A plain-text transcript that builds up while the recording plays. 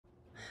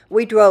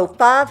We drove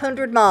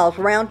 500 miles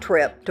round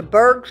trip to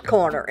Berg's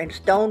Corner in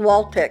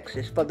Stonewall,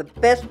 Texas for the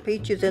best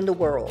peaches in the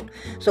world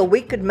so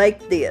we could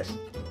make this.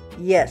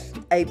 Yes,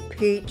 a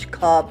peach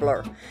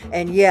cobbler.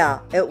 And yeah,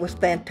 it was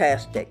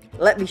fantastic.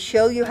 Let me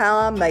show you how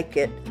I make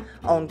it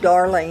on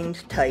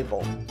Darlene's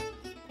table.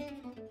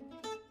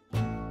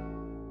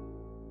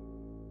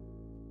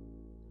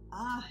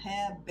 I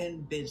have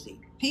been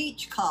busy.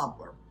 Peach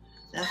cobbler.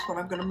 That's what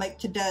I'm going to make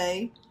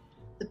today.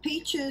 The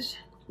peaches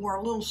were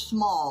a little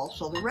small,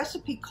 so the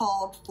recipe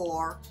called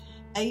for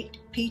 8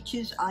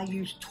 peaches. I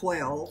used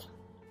 12.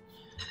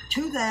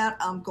 To that,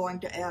 I'm going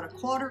to add a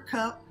 1/4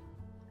 cup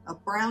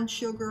of brown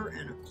sugar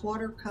and a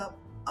 1/4 cup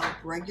of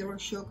regular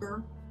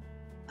sugar,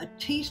 a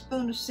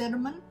teaspoon of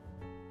cinnamon,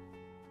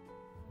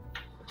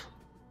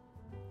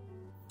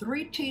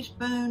 3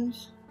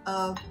 teaspoons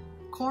of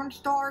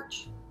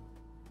cornstarch,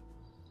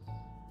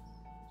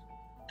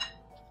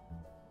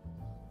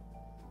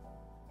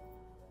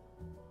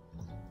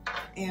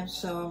 and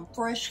some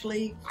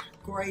freshly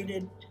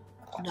grated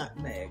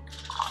nutmeg.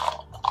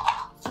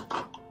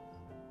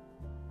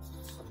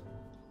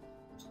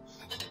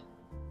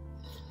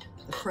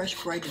 The fresh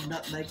grated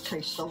nutmeg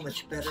tastes so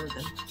much better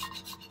than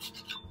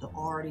the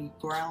already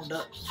ground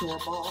up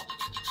store-bought.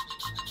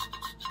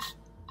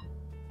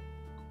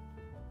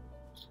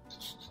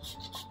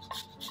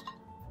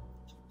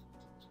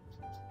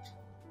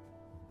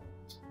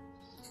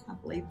 I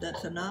believe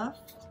that's enough.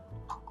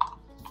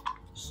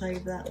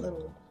 Save that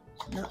little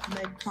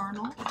nutmeg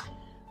kernel.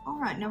 All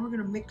right, now we're going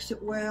to mix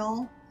it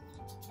well,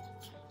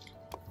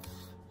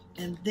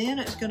 and then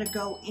it's going to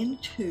go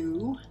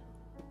into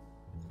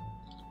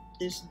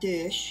this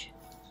dish,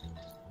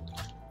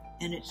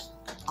 and it's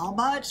all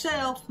by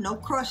itself, no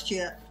crust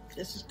yet.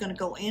 This is going to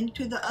go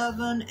into the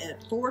oven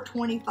at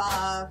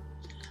 425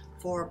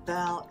 for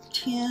about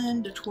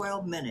 10 to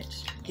 12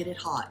 minutes. Get it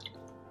hot.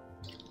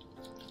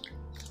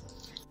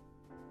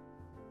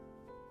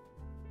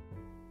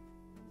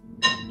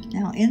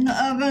 Now in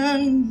the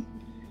oven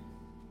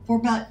for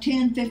about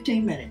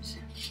 10-15 minutes.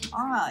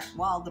 All right,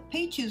 while the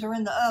peaches are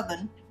in the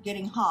oven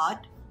getting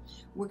hot,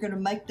 we're going to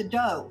make the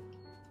dough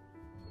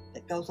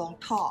that goes on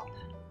top.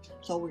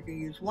 So we're going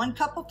to use 1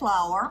 cup of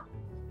flour,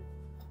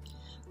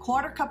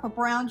 1/4 cup of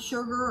brown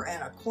sugar,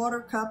 and a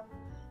 1/4 cup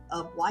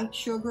of white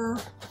sugar,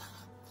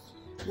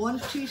 1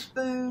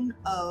 teaspoon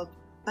of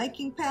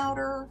baking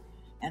powder,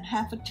 and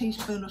 1/2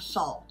 teaspoon of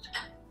salt.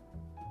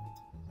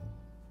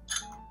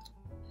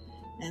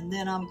 And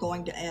then I'm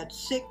going to add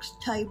 6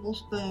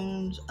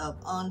 tablespoons of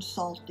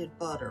unsalted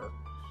butter.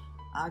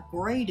 I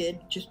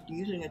grated, just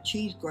using a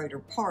cheese grater,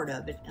 part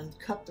of it, and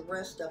cut the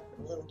rest up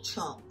in little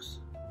chunks.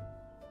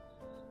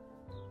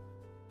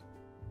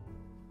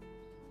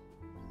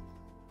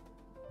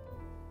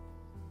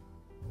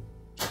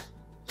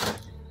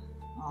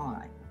 All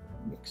right,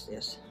 mix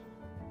this.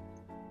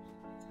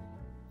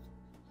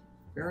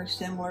 Very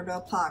similar to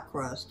a pie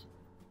crust.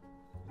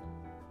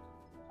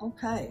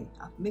 Okay,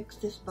 I've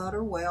mixed this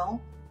butter well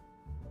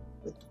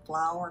with the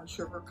flour and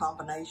sugar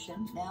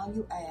combination. Now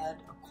you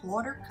add a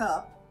 1/4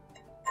 cup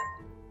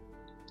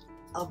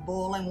of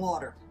boiling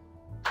water.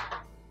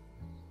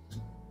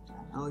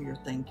 I know you're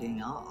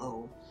thinking,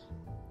 uh-oh,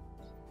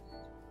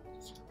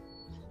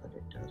 but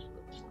it does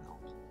look well.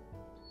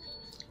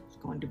 It's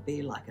going to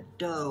be like a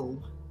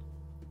dough.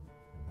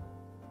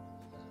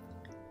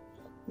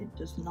 It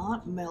does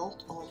not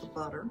melt all the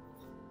butter.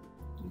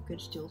 You can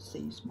still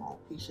see small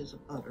pieces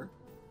of butter.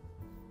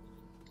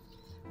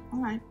 All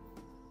right,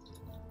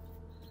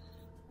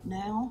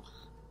 now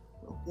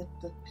we'll get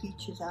the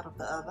peaches out of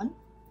the oven.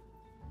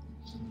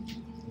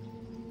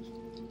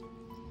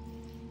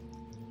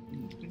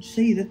 You can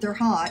see that they're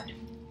hot.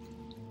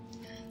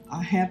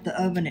 I have the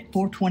oven at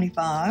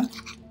 425.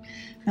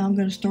 Now I'm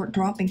going to start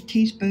dropping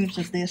teaspoons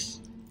of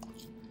this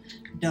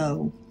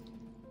dough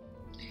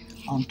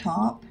on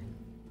top.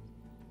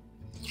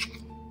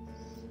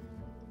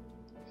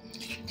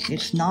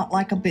 It's not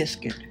like a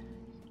biscuit.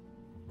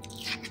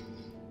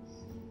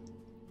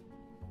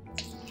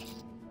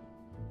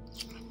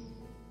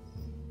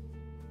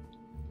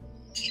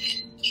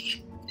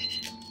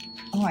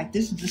 All right,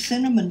 this is the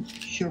cinnamon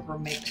sugar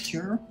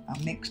mixture. I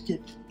mixed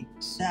it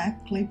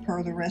exactly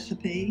per the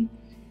recipe.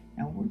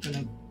 Now we're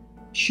going to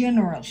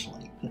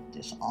generously put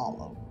this all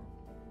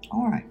over.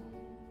 All right.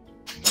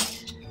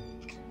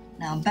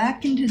 Now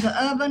back into the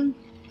oven,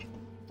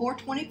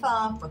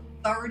 425 for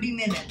 30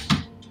 minutes.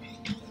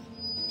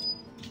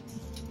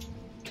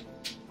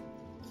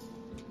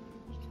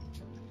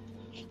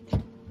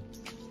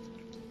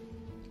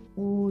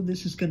 Oh,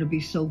 this is going to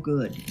be so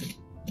good.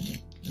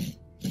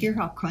 Hear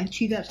how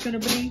crunchy that's going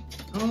to be?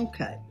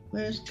 Okay,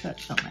 let's cut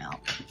some out.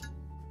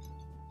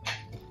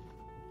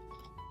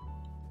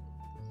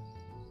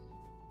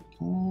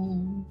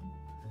 Oh,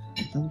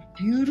 those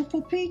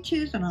beautiful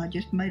peaches, and I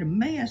just made a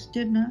mess,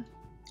 didn't I?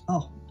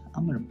 Oh,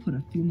 I'm going to put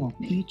a few more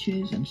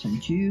peaches and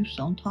some juice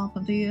on top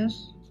of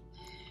this.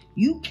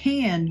 You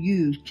can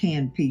use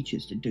canned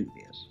peaches to do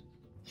this.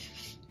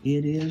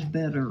 It is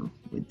better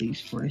with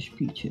these fresh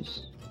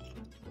peaches.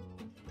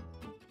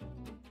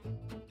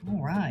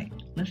 All right.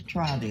 Let's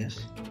try this,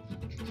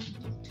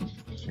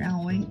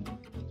 shall we?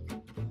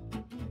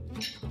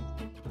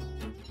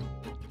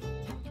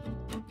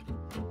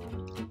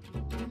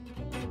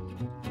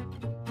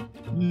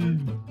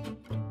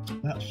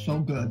 That's so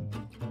good.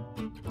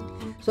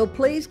 So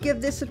please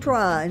give this a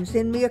try and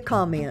send me a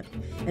comment.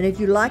 And if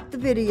you liked the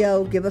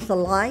video, give us a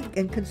like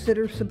and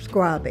consider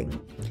subscribing.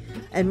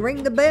 And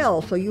ring the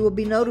bell so you will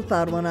be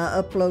notified when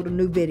I upload a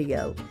new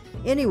video.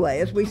 Anyway,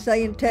 as we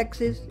say in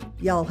Texas,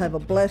 y'all have a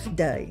blessed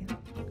day.